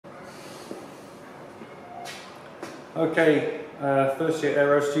Okay, first year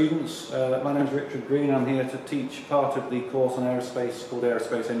aero students, my name is Richard Green. I'm here to teach part of the course on aerospace called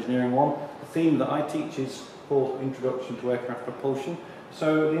Aerospace Engineering 1. The theme that I teach is called Introduction to Aircraft Propulsion.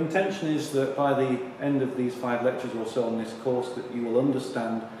 So the intention is that by the end of these 5 lectures or so on this course that you will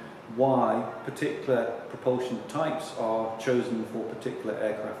understand why particular propulsion types are chosen for particular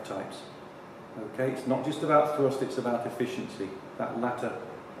aircraft types. Okay, it's not just about thrust, it's about efficiency. That latter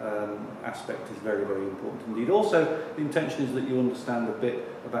aspect is very, very important indeed. Also, the intention is that you understand a bit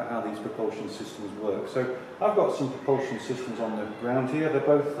about how these propulsion systems work. So I've got some propulsion systems on the ground here. They're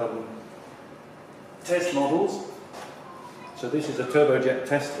both test models. So this is a turbojet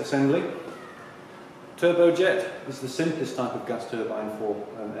test assembly. Turbojet is the simplest type of gas turbine for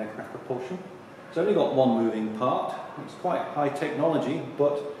aircraft propulsion. It's only got one moving part. It's quite high technology,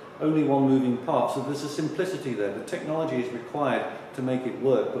 but only one moving part, so there's a simplicity there. The technology is required to make it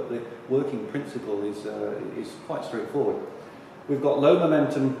work, but the working principle is quite straightforward. We've got low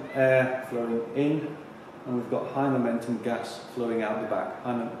momentum air flowing in, and we've got high momentum gas flowing out the back.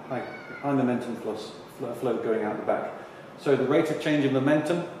 High momentum flow going out the back. So the rate of change of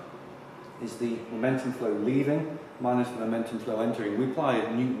momentum is the momentum flow leaving minus the momentum flow entering. We apply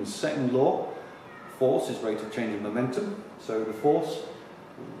Newton's second law. Force is rate of change of momentum, so the force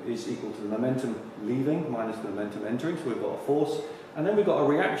is equal to the momentum leaving minus the momentum entering, so we've got a force, and then we've got a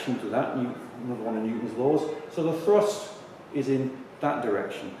reaction to that, another one of Newton's laws, so the thrust is in that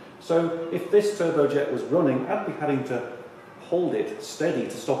direction. So if this turbojet was running, I'd be having to hold it steady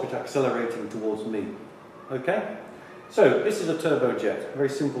to stop it accelerating towards me. Okay? So this is a turbojet, a very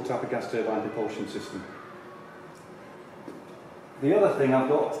simple type of gas turbine propulsion system. The other thing I've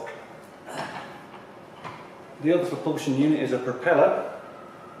got, the other propulsion unit is a propeller.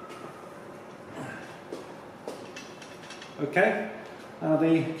 Okay, now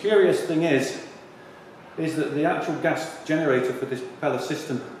the curious thing is that the actual gas generator for this propeller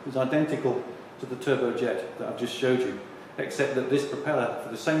system is identical to the turbojet that I've just showed you, except that this propeller, for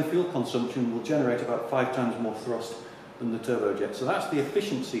the same fuel consumption, will generate about 5 times more thrust than the turbojet. So that's the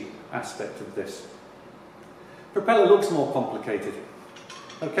efficiency aspect of this. Propeller looks more complicated.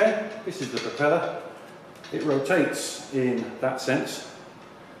 Okay, this is the propeller. It rotates in that sense,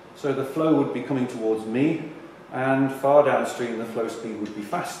 so the flow would be coming towards me, and far downstream the flow speed would be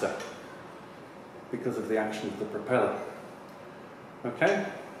faster because of the action of the propeller. Okay?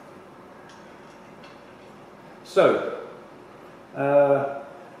 So,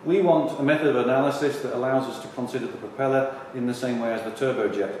 we want a method of analysis that allows us to consider the propeller in the same way as the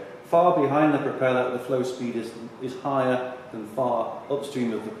turbojet. Far behind the propeller, the flow speed is higher than far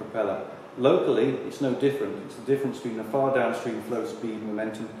upstream of the propeller. Locally, it's no different. It's the difference between the far downstream flow speed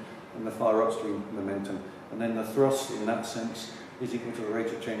momentum and the far upstream momentum. And then the thrust, in that sense, is equal to the rate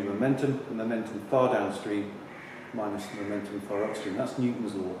of change of momentum, the momentum far downstream minus the momentum far upstream. That's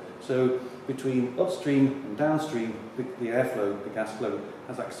Newton's law. So between upstream and downstream, the airflow, the gas flow,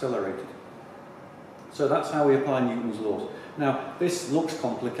 has accelerated. So that's how we apply Newton's laws. Now, this looks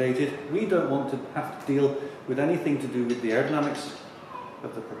complicated. We don't want to have to deal with anything to do with the aerodynamics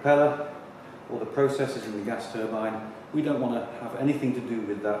of the propeller or the processes in the gas turbine. We don't want to have anything to do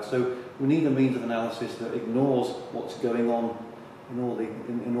with that, so we need a means of analysis that ignores what's going on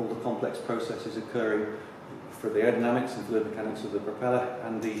in all the complex processes occurring for the aerodynamics and fluid mechanics of the propeller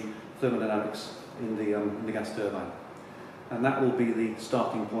and the thermodynamics in the gas turbine. And that will be the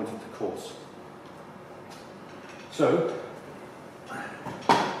starting point of the course. So,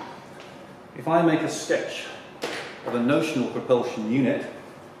 if I make a sketch of a notional propulsion unit,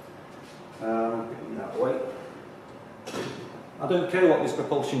 that way. I don't care what this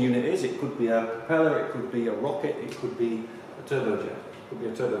propulsion unit is. It could be a propeller, it could be a rocket, it could be a turbojet, it could be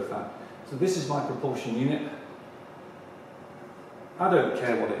a turbofan. So this is my propulsion unit. I don't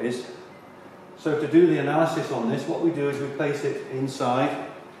care what it is. So to do the analysis on this, what we do is we place it inside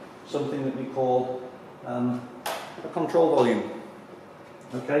something that we call a control volume.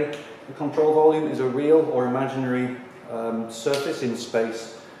 Okay, the control volume is a real or imaginary surface in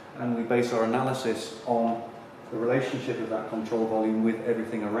space, and we base our analysis on the relationship of that control volume with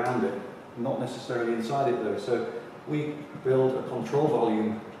everything around it, not necessarily inside it though. So we build a control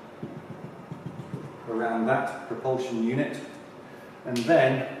volume around that propulsion unit, and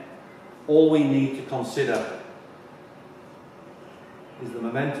then all we need to consider is the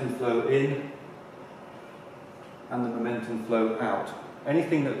momentum flow in and the momentum flow out.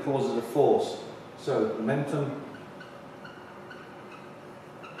 Anything that causes a force, so momentum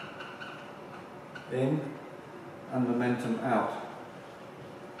in and momentum out.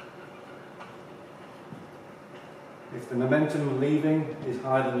 If the momentum leaving is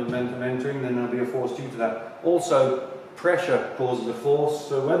higher than the momentum entering, then there'll be a force due to that. Also, pressure causes a force,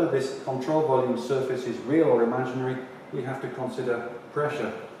 so whether this control volume surface is real or imaginary, we have to consider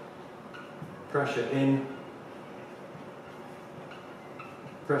pressure. Pressure in,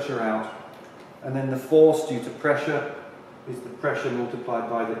 pressure out. And then the force due to pressure is the pressure multiplied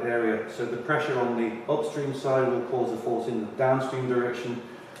by the area. So the pressure on the upstream side will cause a force in the downstream direction.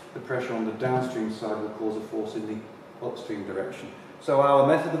 The pressure on the downstream side will cause a force in the upstream direction. So our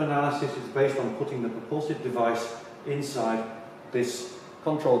method of analysis is based on putting the propulsive device inside this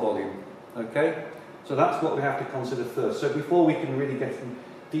control volume. Okay? So that's what we have to consider first. So before we can really get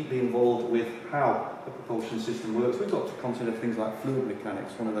deeply involved with how the propulsion system works, we've got to consider things like fluid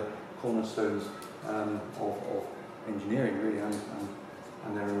mechanics, one of the cornerstones of engineering really,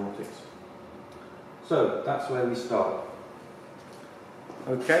 and aeronautics. So that's where we start.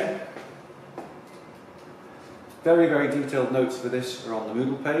 Okay. Very, very detailed notes for this are on the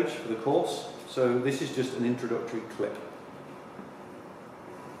Moodle page for the course. So this is just an introductory clip.